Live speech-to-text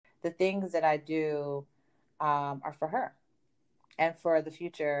the things that I do are for her and for the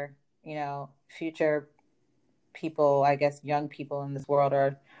future, future people, I guess, young people in this world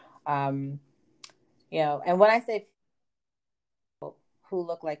are, um, and when I say who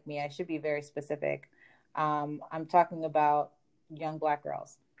look like me, I should be very specific. I'm talking about young Black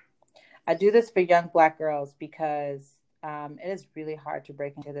girls. I do this for young Black girls because it is really hard to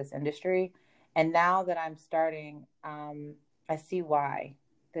break into this industry. And now that I'm starting, I see why.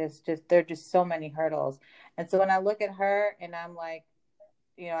 There are just so many hurdles. And so when I look at her and I'm like,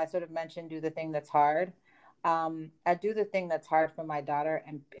 I sort of mentioned do the thing that's hard. I do the thing that's hard for my daughter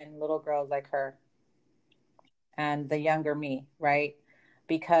and little girls like her and the younger me, right?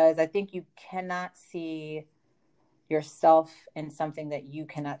 Because I think you cannot see yourself in something that you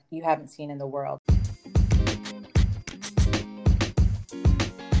haven't seen in the world.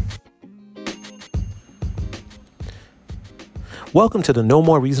 Welcome to the No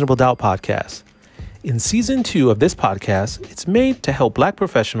More Reasonable Doubt podcast. In season 2 of this podcast, it's made to help Black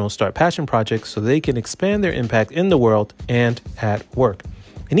professionals start passion projects so they can expand their impact in the world and at work.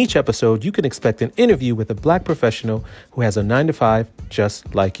 In each episode, you can expect an interview with a Black professional who has a 9-to-5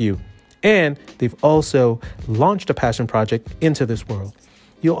 just like you. And they've also launched a passion project into this world.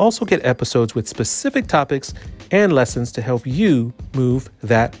 You'll also get episodes with specific topics and lessons to help you move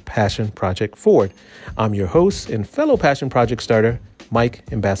that passion project forward. I'm your host and fellow passion project starter, Mike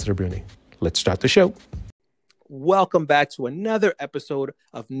Ambassador Bruni. Let's start the show. Welcome back to another episode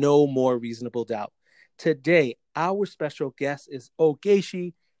of No More Reasonable Doubt. Today, our special guest is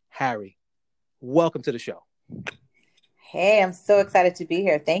Ogechi Harry. Welcome to the show. Hey, I'm so excited to be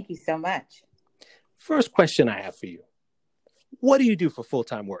here. Thank you so much. First question I have for you. What do you do for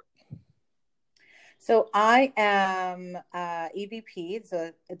full-time work? So I am EVP,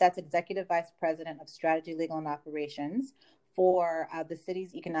 so that's Executive Vice President of Strategy, Legal, and Operations for the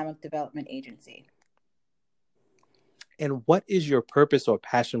city's Economic Development Agency. And what is your purpose or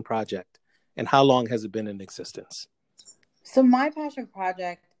passion project, and how long has it been in existence? So my passion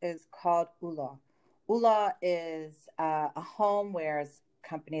project is called ULA. ULA is a homeware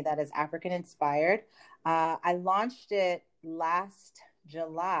company that is African inspired. I launched it last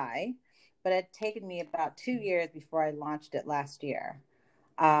July, but it had taken me about 2 years before I launched it last year.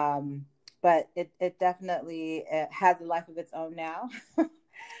 But it definitely has a life of its own now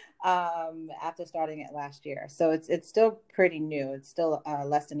after starting it last year. So it's still pretty new. It's still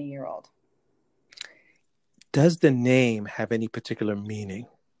less than a year old. Does the name have any particular meaning?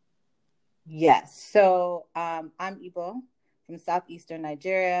 Yes. So I'm Igbo from southeastern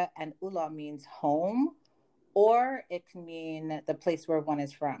Nigeria, and Ula means home, or it can mean the place where one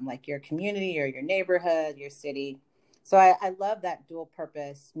is from, like your community or your neighborhood, your city. So I love that dual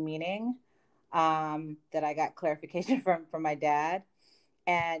purpose meaning that I got clarification from my dad.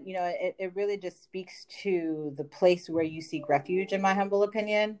 And, it really just speaks to the place where you seek refuge, in my humble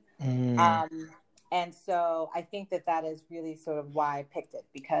opinion. And so I think that is really sort of why I picked it,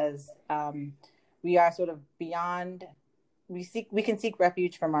 because we are sort of beyond, we can seek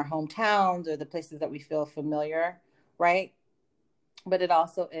refuge from our hometowns or the places that we feel familiar, right? But it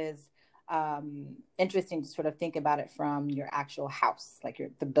also is interesting to sort of think about it from your actual house, like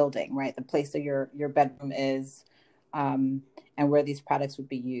the building, right? The place that your bedroom is, and where these products would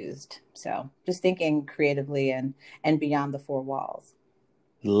be used. So just thinking creatively and beyond the four walls.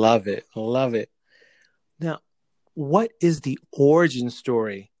 Love it. Love it. Now, what is the origin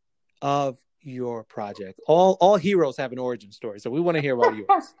story of your project? All heroes have an origin story, so we want to hear about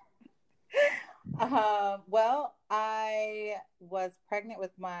yours. Well, I was pregnant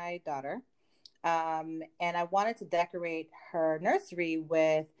with my daughter, and I wanted to decorate her nursery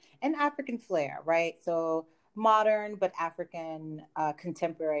with an African flair, right? So modern but African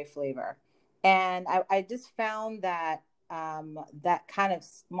contemporary flavor. And I just found that that kind of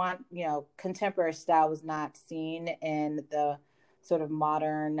contemporary style was not seen in the sort of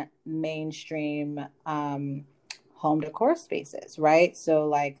modern mainstream home decor spaces, right? So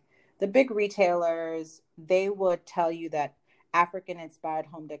like the big retailers, they would tell you that African inspired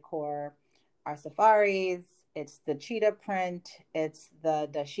home decor are safaris, it's the cheetah print, it's the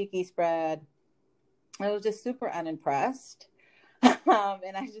dashiki spread. I was just super unimpressed.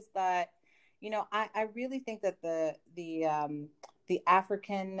 And I just thought, I really think that the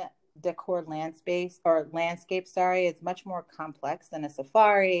African decor landscape, is much more complex than a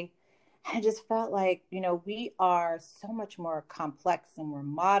safari. I just felt like, we are so much more complex and we're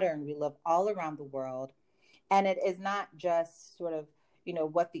modern. We live all around the world. And it is not just sort of,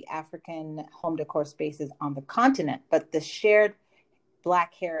 what the African home decor space is on the continent, but the shared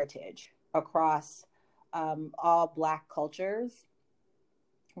Black heritage across all Black cultures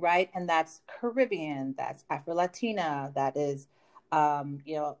right? And that's Caribbean, that's Afro-Latina, that is,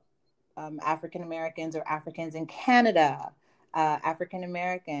 you know, African Americans or Africans in Canada, African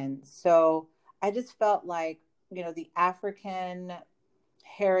Americans. So I just felt like, you know, the African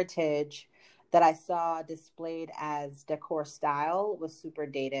heritage that I saw displayed as decor style was super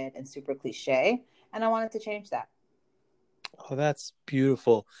dated and super cliche. And I wanted to change that. Oh, that's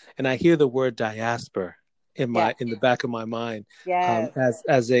beautiful. And I hear the word diaspora Yes, in the back of my mind. yes,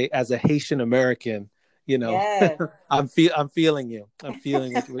 As a Haitian American, you know, yes, I'm feeling you. I'm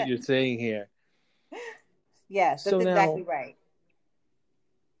feeling what you're saying here. yes, that's So now exactly right.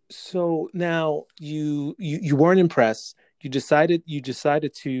 so now you weren't impressed. You decided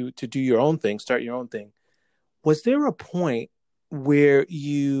to do your own thing, start your own thing. Was there a point where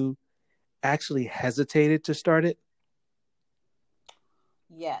you actually hesitated to start it?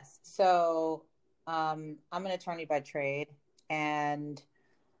 Yes. So I'm an attorney by trade, and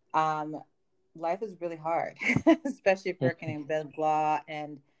um, life is really hard, especially if working in big law.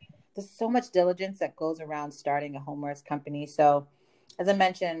 And there's so much diligence that goes around starting a homewares company. So, as I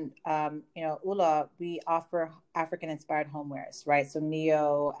mentioned, you know, Ula, we offer African inspired homewares, right? So,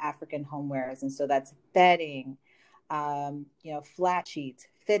 neo African homewares. And so that's bedding, you know, flat sheets,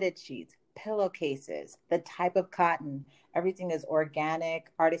 fitted sheets, pillowcases, the type of cotton. Everything is organic,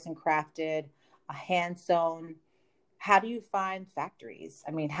 artisan crafted, hand sewn. How do you find factories?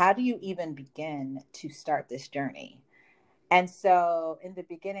 I mean, how do you even begin to start this journey? And so in the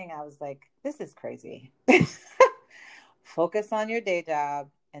beginning, I was like, this is crazy. Focus on your day job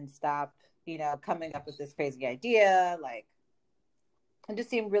and stop, you know, coming up with this crazy idea. Like, it just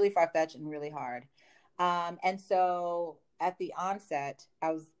seemed really far fetched and really hard. And so at the onset,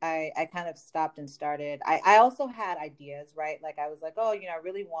 I kind of stopped and started. I also had ideas, right? Like I was like, oh, you know, I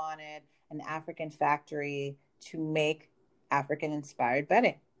really wanted an African factory to make African inspired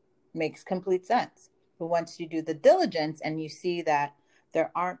bedding. Makes complete sense. But once you do the diligence and you see that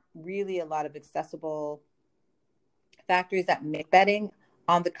there aren't really a lot of accessible factories that make bedding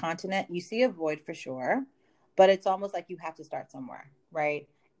on the continent, you see a void for sure, but it's almost like you have to start somewhere, right?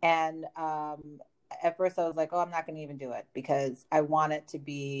 And at first I was like, oh, I'm not going to even do it because I want it to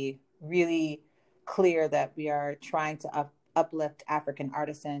be really clear that we are trying to uplift African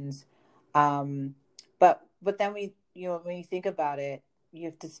artisans. But then you know, when you think about it, you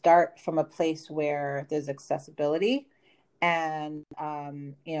have to start from a place where there's accessibility and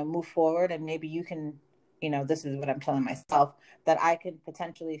you know, move forward, and maybe you can, you know, this is what I'm telling myself, that I can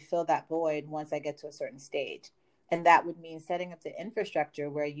potentially fill that void once I get to a certain stage. And that would mean setting up the infrastructure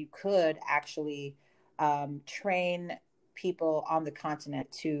where you could actually train people on the continent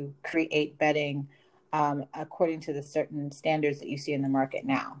to create bedding according to the certain standards that you see in the market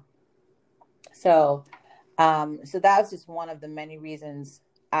now. So, so that was just one of the many reasons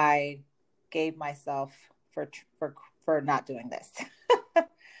I gave myself for for not doing this.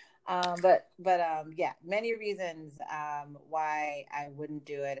 Yeah, many reasons why I wouldn't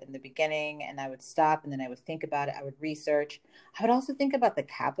do it in the beginning, and I would stop, and then I would think about it. I would research. I would also think about the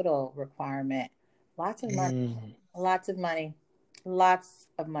capital requirement. Lots of money, Mm. lots of money, lots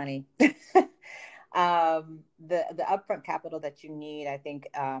of money. The upfront capital that you need, I think,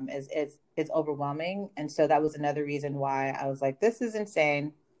 is overwhelming, and so that was another reason why I was like, this is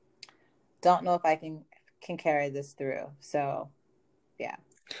insane. Don't know if I can carry this through. So yeah.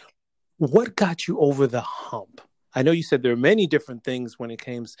 What got you over the hump? I know you said there are many different things when it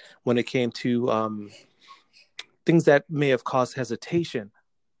came to things that may have caused hesitation.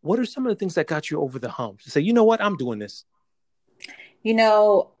 What are some of the things that got you over the hump to say, you know what, I'm doing this? You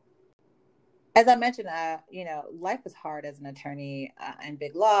know, as I mentioned, you know, life is hard as an attorney in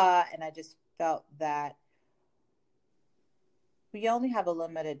big law, and I just felt that we only have a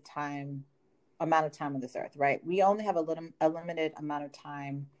limited time amount of time on this earth, right? We only have a limited amount of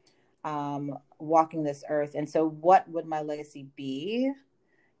time walking this earth, and so what would my legacy be?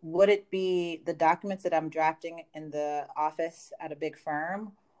 Would it be the documents that I'm drafting in the office at a big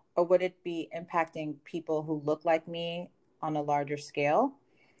firm, or would it be impacting people who look like me on a larger scale?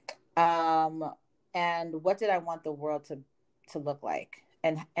 Um, and what did I want the world to look like,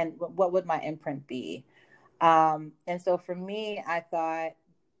 and what would my imprint be? And so for me, I thought,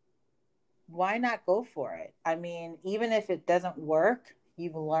 why not go for it? I mean, even if it doesn't work,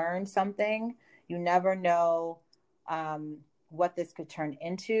 you've learned something. You never know um, what this could turn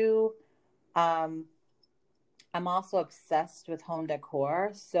into. Um, I'm also obsessed with home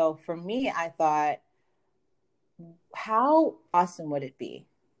decor. So for me, I thought, how awesome would it be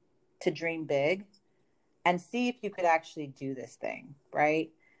to dream big and see if you could actually do this thing,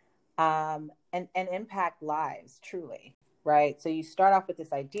 right? And impact lives truly. right? So you start off with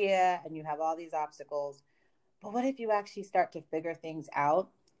this idea and you have all these obstacles, but what if you actually start to figure things out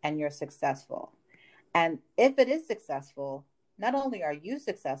and you're successful? And if it is successful, not only are you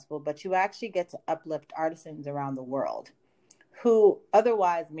successful, but you actually get to uplift artisans around the world who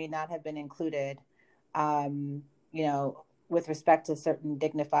otherwise may not have been included, um, with respect to certain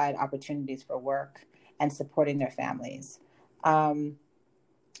dignified opportunities for work and supporting their families. Um,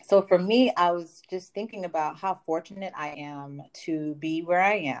 so for me, I was just thinking about how fortunate I am to be where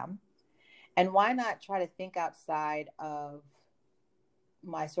I am. And why not try to think outside of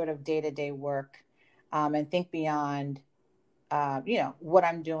my sort of day to day work, and think beyond, what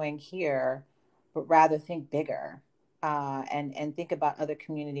I'm doing here, but rather think bigger, and think about other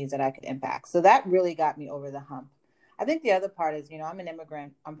communities that I could impact. So that really got me over the hump. I think the other part is, I'm an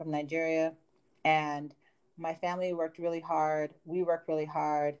immigrant. I'm from Nigeria, and my family worked really hard. We worked really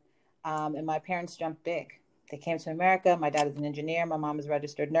hard, and my parents jumped big. They came to America. My dad is an engineer. My mom is a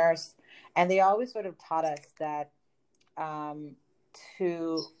registered nurse, and they always sort of taught us that, um,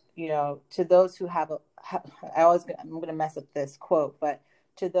 to to those who have I'm going to mess up this quote, but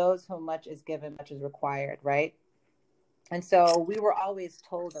to those whom much is given, much is required, right? And so we were always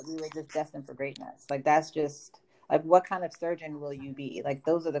told that we were just destined for greatness. Like, that's just like, what kind of surgeon will you be? Like,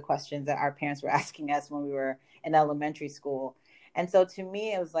 those are the questions that our parents were asking us when we were in elementary school. And so to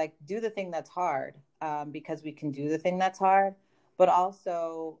me, it was like, do the thing that's hard, because we can do the thing that's hard, but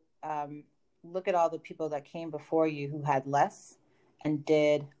also, look at all the people that came before you who had less and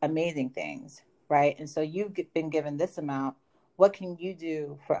did amazing things, right? And so you've been given this amount. What can you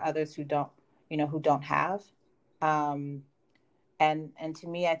do for others who don't have? Um, and to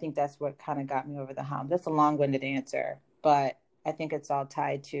me, I think that's what kind of got me over the hump. That's a long-winded answer, but I think it's all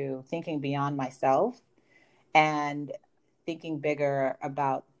tied to thinking beyond myself and thinking bigger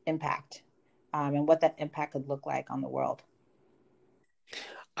about impact, and what that impact could look like on the world.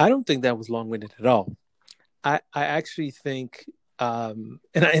 I don't think that was long-winded at all. I actually think, and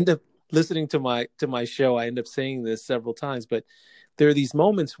I end up listening to my show. I end up saying this several times, but there are these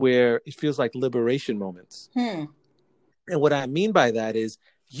moments where it feels like liberation moments. And what I mean by that is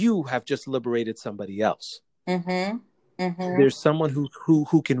you have just liberated somebody else. Mm-hmm. Mm-hmm. There's someone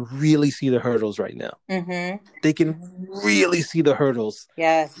who can really see the hurdles right now. Mm-hmm. They can really see the hurdles.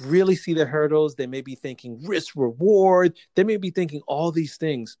 Yes. Really see the hurdles. They may be thinking risk reward. They may be thinking all these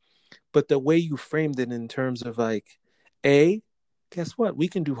things. But the way you framed it in terms of like, A, guess what? We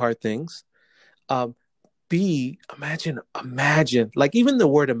can do hard things. B, imagine, like even the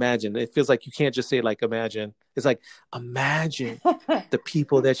word imagine, it feels like you can't just say like imagine. It's like, imagine the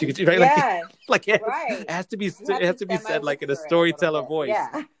people that you could do, right? Yeah, like right. It has to be said like in a storyteller voice.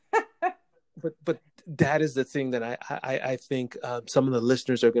 Yeah. but that is the thing that I think some of the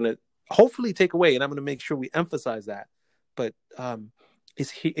listeners are going to hopefully take away. And I'm going to make sure we emphasize that. But is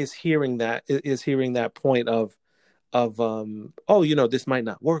hearing that point of this might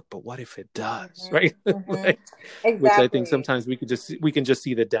not work, but what if it does? Mm-hmm. Right. Mm-hmm. Like, Exactly. which I think sometimes we can just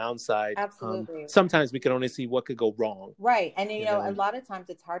see the downside. Absolutely. Sometimes we can only see what could go wrong. Right. And a lot of times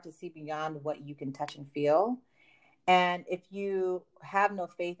it's hard to see beyond what you can touch and feel. And if you have no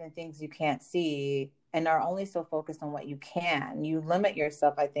faith in things you can't see and are only so focused on what you can, you limit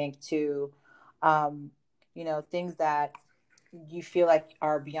yourself, I think, to things that you feel like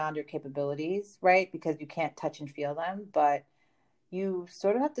are beyond your capabilities, right? Because you can't touch and feel them. But you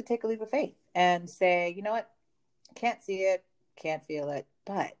sort of have to take a leap of faith and say, you know what? Can't see it, can't feel it.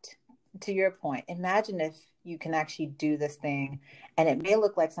 But to your point, imagine if you can actually do this thing and it may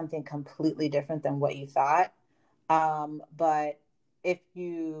look like something completely different than what you thought. But if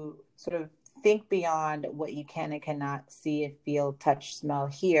you sort of think beyond what you can and cannot see and feel, touch, smell,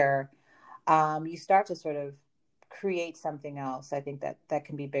 hear, you start to sort of create something else. I think that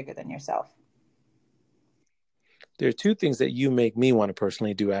can be bigger than yourself. There are two things that you make me want to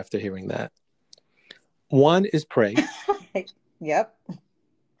personally do after hearing that. One is pray. Yep.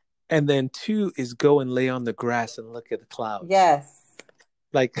 And then two is go and lay on the grass and look at the clouds. Yes.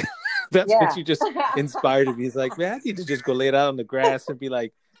 Like, that's what you just inspired me. It's like, man, I need to just go lay it out on the grass and be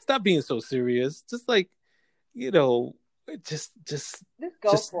like, stop being so serious. Just like, just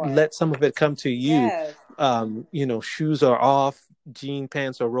let some of it come to you. Yes. Shoes are off, jean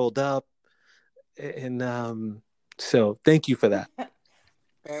pants are rolled up. And so thank you for that.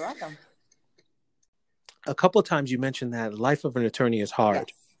 Very welcome. A couple of times you mentioned that life of an attorney is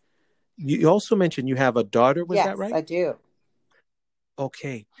hard. Yes. You also mentioned you have a daughter. Was that right? Yes, I do.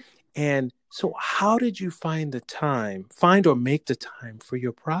 Okay. And so how did you find or make the time for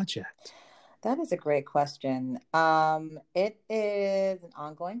your project? That is a great question. It is an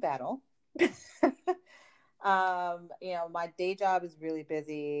ongoing battle. My day job is really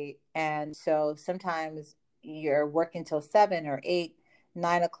busy. And so sometimes you're working till 7 or 8,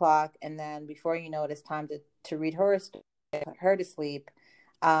 9 o'clock. And then before you know it, it's time to read her, put her to sleep.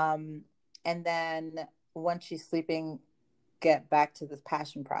 Um, and then once she's sleeping, get back to this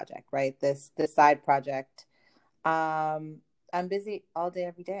passion project, right? This side project. Um, I'm busy all day,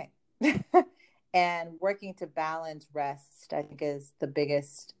 every day. And working to balance rest, I think, is the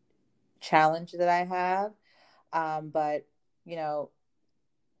biggest challenge that I have. But you know,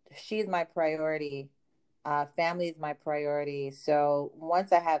 she's my priority. Family is my priority. So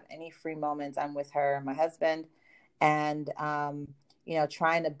once I have any free moments, I'm with her and my husband, and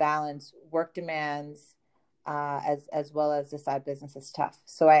trying to balance work demands as well as the side business is tough.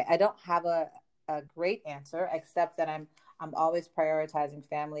 So I don't have a great answer, except that I'm always prioritizing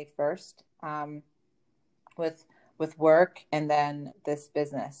family first, with work and then this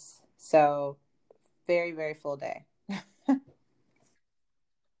business. So very, very full day.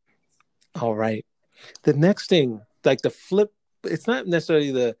 All right. The next thing, like the flip, it's not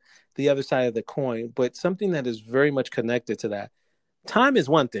necessarily the other side of the coin, but something that is very much connected to that. Time is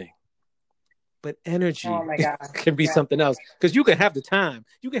one thing, but Oh energy my God. can be Yeah. something else. Because you can have the time,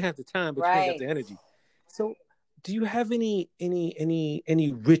 but you ain't got Right. the energy. So, do you have any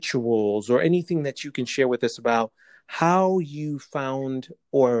rituals or anything that you can share with us about how you found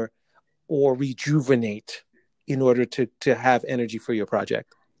or rejuvenate in order to have energy for your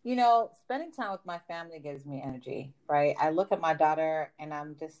project? Spending time with my family gives me energy, right? I look at my daughter and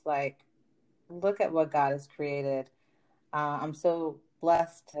I'm just like, look at what God has created. I'm so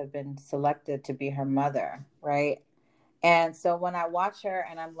blessed to have been selected to be her mother, right? And so when I watch her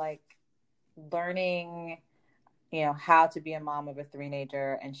and I'm like learning, how to be a mom of a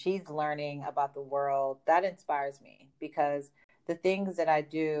teenager, and she's learning about the world, that inspires me because the things that I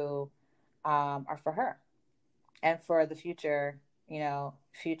do are for her and for the future,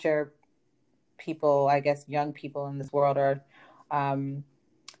 future people, I guess, young people in this world are, um,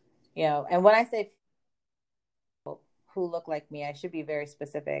 and when I say who look like me, I should be very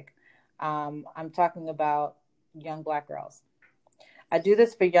specific. I'm talking about young Black girls. I do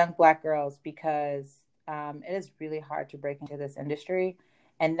this for young Black girls because it is really hard to break into this industry.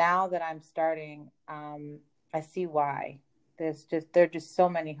 And now that I'm starting, I see why. There are just so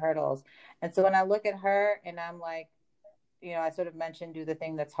many hurdles. And so when I look at her and I'm like, I sort of mentioned do the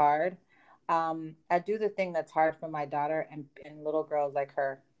thing that's hard. I do the thing that's hard for my daughter and little girls like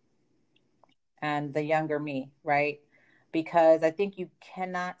her and the younger me, right? Because I think you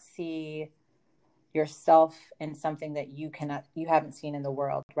cannot see yourself in something that you haven't seen in the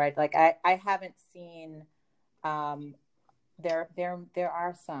world, right? Like I haven't seen, um, there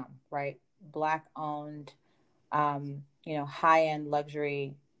are some, right, Black owned, high end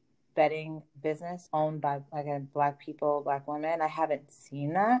luxury bedding business owned by, again, Black people, Black women. I haven't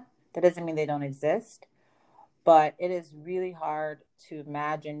seen that. That doesn't mean they don't exist, but it is really hard to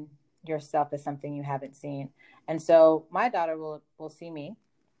imagine yourself as something you haven't seen. And so my daughter will see me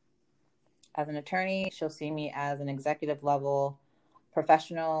as an attorney. She'll see me as an executive level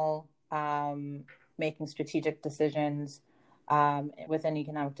professional, making strategic decisions within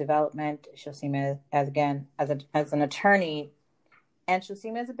economic development. She'll see me as again as an attorney, and she'll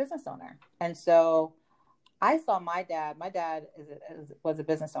see me as a business owner. And so I saw my dad. My dad was a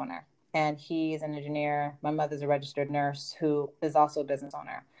business owner, and he's an engineer. My mother's a registered nurse who is also a business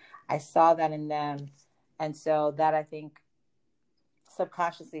owner. I saw that in them, and so that, I think,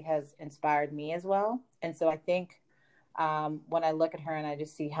 subconsciously has inspired me as well. And so I think, when I look at her and I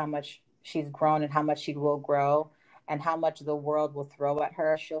just see how much she's grown and how much she will grow and how much the world will throw at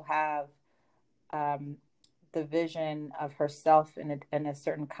her, she'll have, um, the vision of herself in a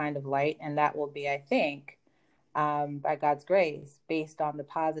certain kind of light. And that will be, I think, by God's grace, based on the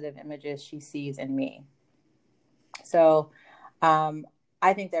positive images she sees in me. So, um,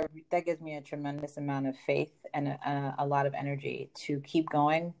 I think that gives me a tremendous amount of faith and a lot of energy to keep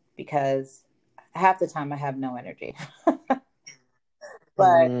going, because half the time I have no energy.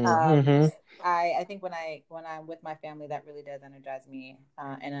 But Mm-hmm. I think when I'm with my family, that really does energize me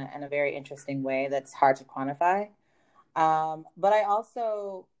in a very interesting way that's hard to quantify. But I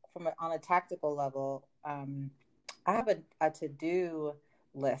also, on a tactical level, I have a to do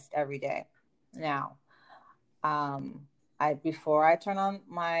list every day. Now, I before I turn on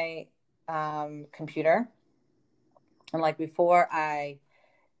my computer, and like before I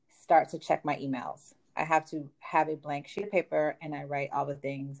start to check my emails, I have to have a blank sheet of paper and I write all the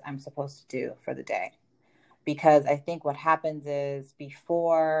things I'm supposed to do for the day. Because I think what happens is,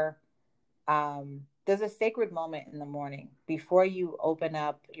 before, there's a sacred moment in the morning before you open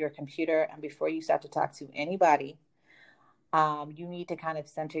up your computer and before you start to talk to anybody. You need to kind of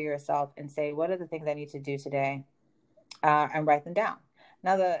center yourself and say, what are the things I need to do today? And write them down.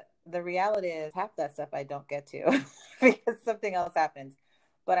 Now, the reality is half that stuff I don't get to because something else happens.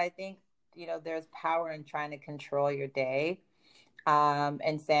 But I think, there's power in trying to control your day,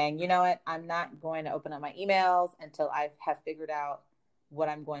 and saying, you know what, I'm not going to open up my emails until I have figured out what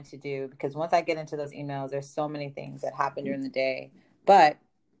I'm going to do. Because once I get into those emails, there's so many things that happen during the day. But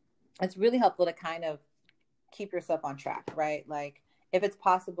it's really helpful to kind of keep yourself on track, right? Like if it's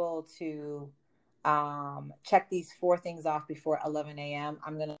possible to check these 4 things off before 11 a.m.,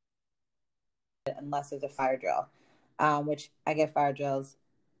 I'm going to, unless there's a fire drill, which I get fire drills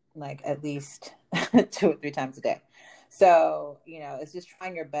like at least 2 or 3 times a day. So, it's just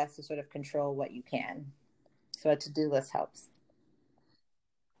trying your best to sort of control what you can. So a to-do list helps.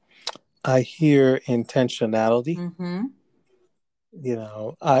 I hear intentionality. Mm-hmm.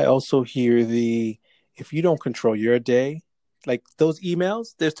 I also hear if you don't control your day, like those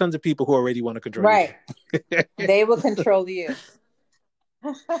emails, there's tons of people who already want to control Right. your day. They will control you.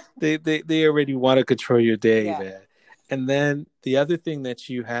 They already want to control your day, Yeah. man. And then the other thing that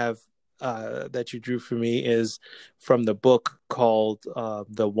you have that you drew for me is from the book called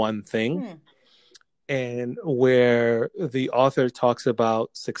The One Thing, and where the author talks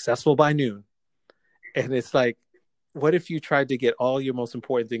about successful by noon. And it's like, what if you tried to get all your most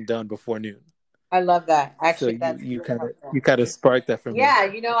important thing done before noon? I love that. Actually, So that's you really kind of sparked that for me. Yeah,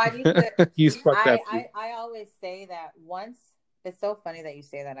 I need to. You sparked that for me. I always say that once. It's so funny that you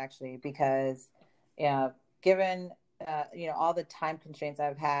say that, actually, because given all the time constraints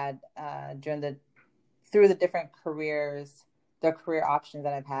I've had through the different careers, the career options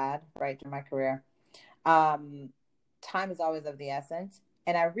that I've had right through my career, time is always of the essence.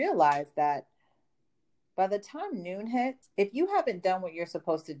 And I realized that by the time noon hits, if you haven't done what you're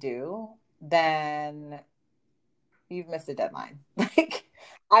supposed to do, then you've missed a deadline. Like,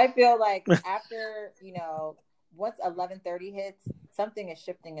 I feel like after, once 11:30 hits, something is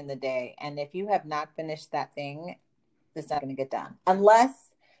shifting in the day. And if you have not finished that thing, it's not going to get done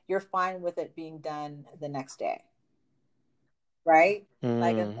unless you're fine with it being done the next day. Right?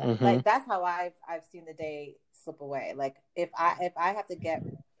 Like that's how I've seen the day slip away. Like if I have to get,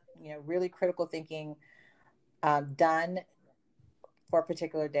 really critical thinking done for a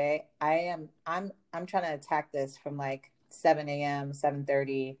particular day, I'm trying to attack this from like 7 a.m.,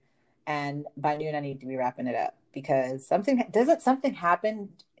 7:30, and by noon I need to be wrapping it up, because something happen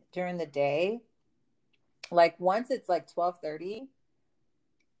during the day. Like once it's like 12:30,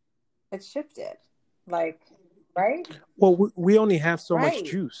 it's shifted. Like, right? Well, we only have so much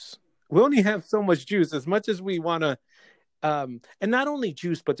juice. We only have so much juice. As much as we want to, and not only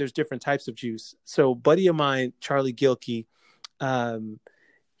juice, but there's different types of juice. So, buddy of mine, Charlie Gilkey,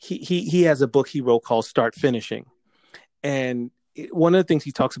 he has a book he wrote called Start Finishing, and one of the things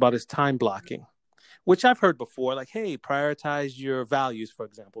he talks about is time blocking, which I've heard before. Like, hey, prioritize your values, for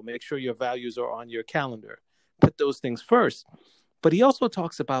example. Make sure your values are on your calendar. Put those things first. But he also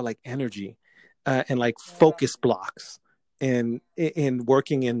talks about like energy and like focus blocks and in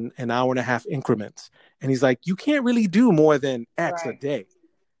working in an hour and a half increments. And he's like, you can't really do more than X a day,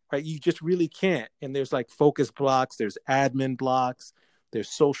 right? You just really can't. And there's like focus blocks, there's admin blocks, there's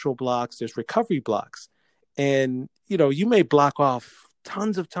social blocks, there's recovery blocks. And, you may block off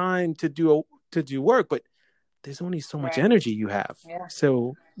tons of time to do work, but there's only so much energy you have. Yeah.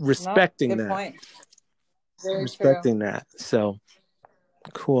 So respecting that. Point. Respecting that. So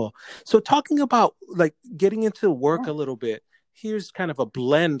cool. So talking about like getting into work a little bit, here's kind of a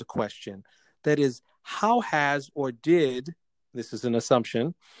blend question. That is, how has or did, this is an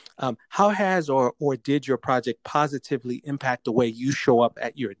assumption, how has or did your project positively impact the way you show up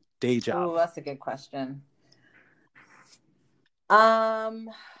at your day job? Oh, that's a good question.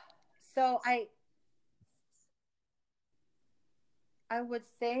 So I would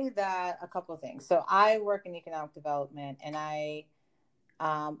say that a couple of things. So I work in economic development, and I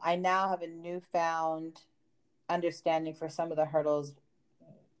now have a newfound understanding for some of the hurdles,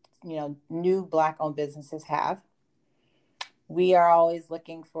 new Black-owned businesses have. We are always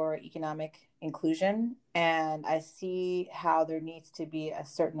looking for economic inclusion, and I see how there needs to be a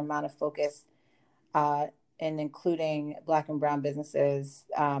certain amount of focus in including Black and brown businesses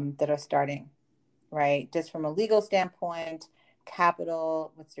that are starting, right? Just from a legal standpoint,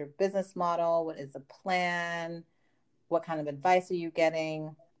 capital, what's your business model? What is the plan? What kind of advice are you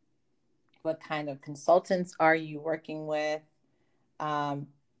getting? What kind of consultants are you working with? Are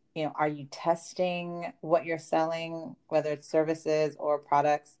you testing what you're selling, whether it's services or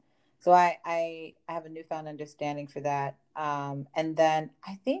products? So I have a newfound understanding for that. And then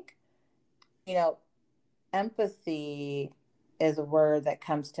I think, you know, empathy is a word that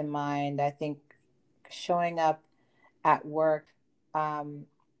comes to mind. I think showing up at work, um,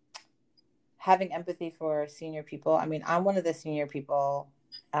 having empathy for senior people. I mean, I'm one of the senior people,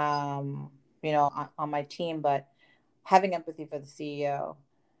 um, on my team, but having empathy for the CEO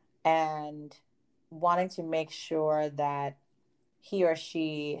and wanting to make sure that he or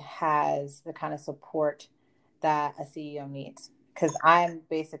she has the kind of support that a CEO needs. Because I'm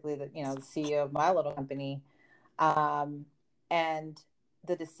basically the CEO of my little company, and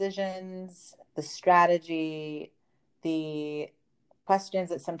the decisions, the strategy, the questions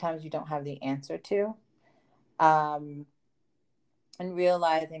that sometimes you don't have the answer to, um, and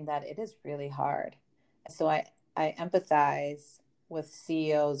realizing that it is really hard. So I empathize with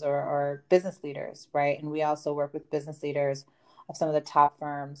CEOs or business leaders, right? And we also work with business leaders of some of the top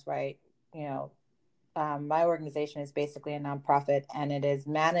firms, right? You know, my organization is basically a nonprofit, and it is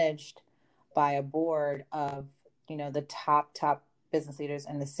managed by a board of the top business leaders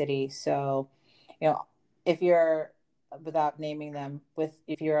in the city. So, if you're, without naming them,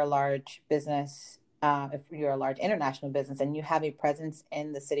 if you're a large business, if you're a large international business and you have a presence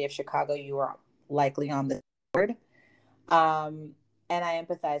in the city of Chicago, you are likely on the board. Um, and I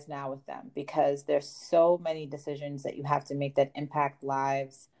empathize now with them because there's so many decisions that you have to make that impact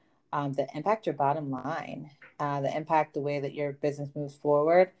lives, that impact your bottom line, that impact the way that your business moves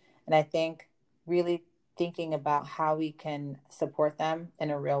forward. And I think really thinking about how we can support them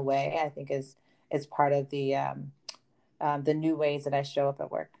in a real way, I think is part of the new ways that I show up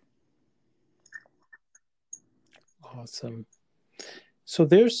at work. Awesome. So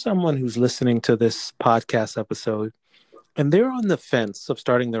there's someone who's listening to this podcast episode and they're on the fence of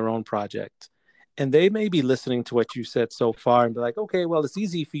starting their own project. And they may be listening to what you said so far and be like, okay, well, it's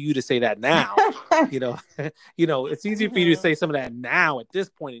easy for you to say that now. you know, it's easy for you to say some of that now at this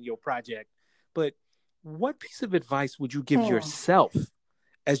point in your project. But what piece of advice would you give yourself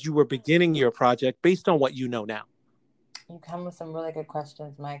as you were beginning your project based on what you know now? You come with some really good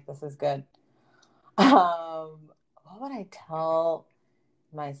questions, Mike. This is good. What would I tell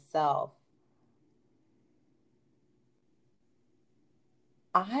myself?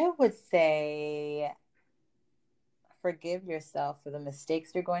 I would say forgive yourself for the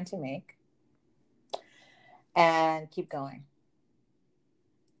mistakes you're going to make and keep going.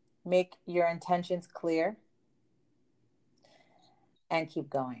 Make your intentions clear and keep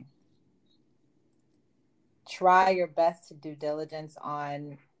going. Try your best to do diligence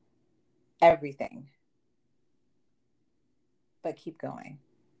on everything, but keep going.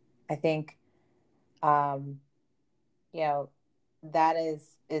 I think, um, you know, that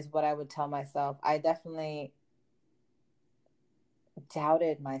is what I would tell myself. I definitely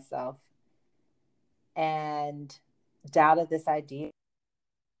doubted myself and doubted this idea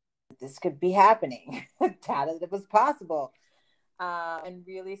that this could be happening, doubted it was possible. And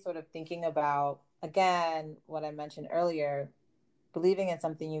really sort of thinking about, again, what I mentioned earlier, believing in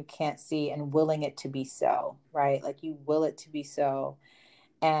something you can't see and willing it to be so, right? Like you will it to be so.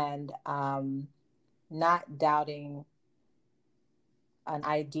 And not doubting an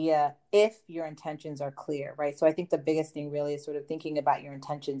idea if your intentions are clear, right? So I think the biggest thing really is sort of thinking about your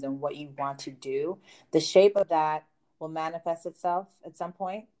intentions and what you want to do. The shape of that will manifest itself at some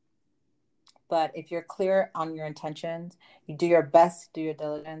point. But if you're clear on your intentions, you do your best, do your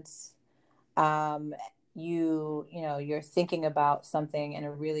diligence. Um, you're thinking about something in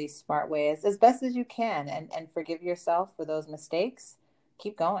a really smart way as best as you can, and forgive yourself for those mistakes.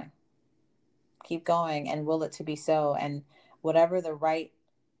 Keep going, and will it to be so. And whatever the right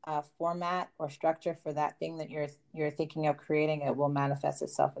format or structure for that thing that you're thinking of creating, it will manifest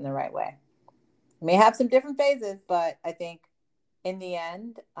itself in the right way. It may have some different phases, but I think in the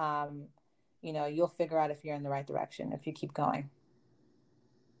end, you'll figure out if you're in the right direction if you keep going.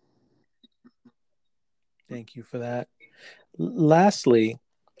 Thank you for that. Lastly,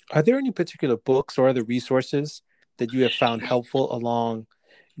 are there any particular books or other resources that you have found helpful along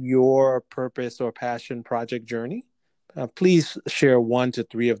your purpose or passion project journey? Please share 1 to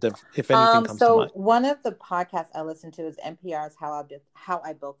 3 of them, if anything comes to mind. So one of the podcasts I listen to is NPR's How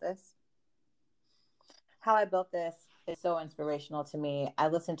I Built This. How I Built This is so inspirational to me. I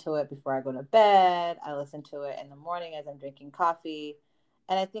listen to it before I go to bed. I listen to it in the morning as I'm drinking coffee.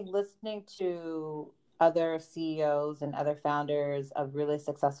 And I think listening to other CEOs and other founders of really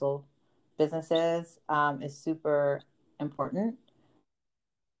successful businesses is super important.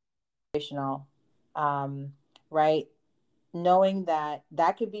 Inspirational, right? Knowing that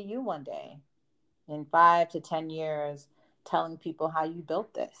could be you one day in 5 to 10 years, telling people how you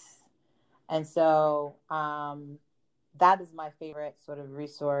built this. And so that is my favorite sort of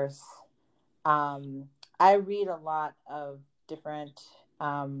resource. I read a lot of different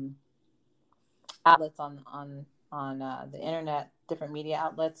outlets on the internet, different media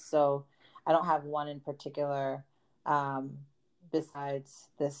outlets. So I don't have one in particular besides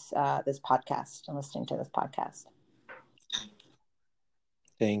this podcast and listening to this podcast.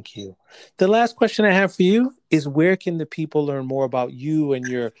 Thank you. The last question I have for you is, where can the people learn more about you and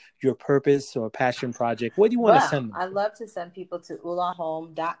your purpose or passion project? What do you want to send them? I love to send people to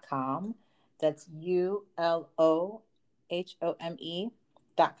ulohome.com. That's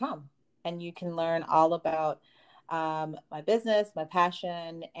ulohome.com. And you can learn all about my business, my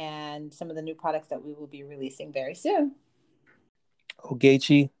passion, and some of the new products that we will be releasing very soon.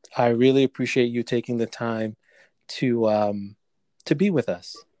 Ogechi, I really appreciate you taking the time to be with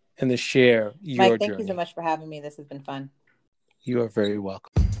us and to share your Mike, thank journey. you so much for having me. This has been fun. You are very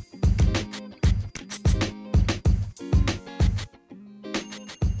welcome.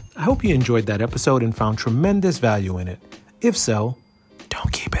 I hope you enjoyed that episode and found tremendous value in it. If so,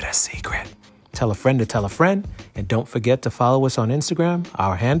 don't keep it a secret. Tell a friend to tell a friend, and don't forget to follow us on Instagram,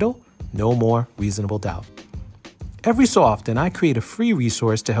 our handle, No More Reasonable Doubt. Every so often, I create a free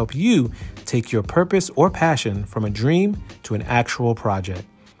resource to help you take your purpose or passion from a dream to an actual project.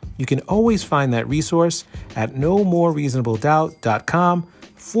 You can always find that resource at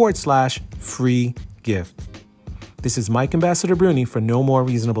nomorereasonabledoubt.com/free gift. This is Mike Ambassador Bruni for No More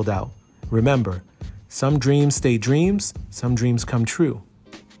Reasonable Doubt. Remember, some dreams stay dreams, some dreams come true.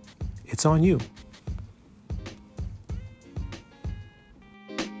 It's on you.